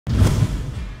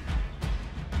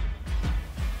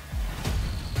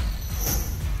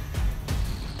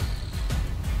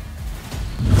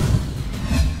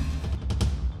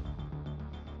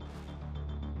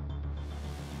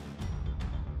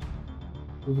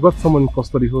We've got someone in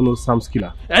custody who knows Sam's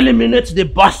killer. Eliminate the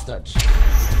bastard!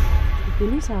 The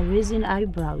police are raising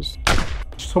eyebrows.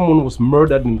 Someone was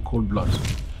murdered in cold blood.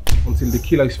 Until the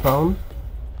killer is found,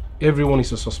 everyone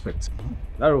is a suspect.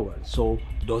 Very well. So,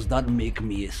 does that make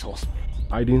me a suspect?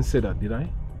 I didn't say that, did I?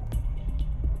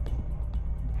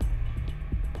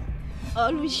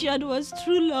 All we shared was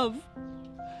true love.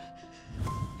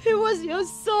 He was your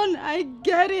son, I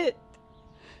get it.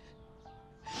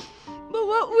 But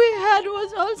what we had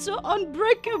was also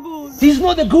unbreakable. He's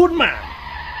not a good man.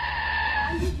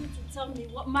 I need you to tell me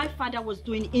what my father was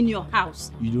doing in your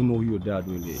house. You don't know who your dad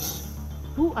really is.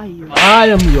 Who are you? I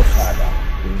am your father,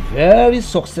 a very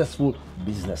successful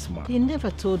businessman. He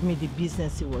never told me the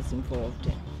business he was involved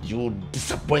in. You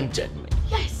disappointed me.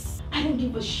 Yes, I don't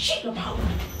give a shit about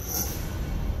it.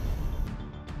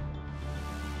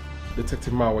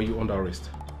 Detective Ma, were you under arrest?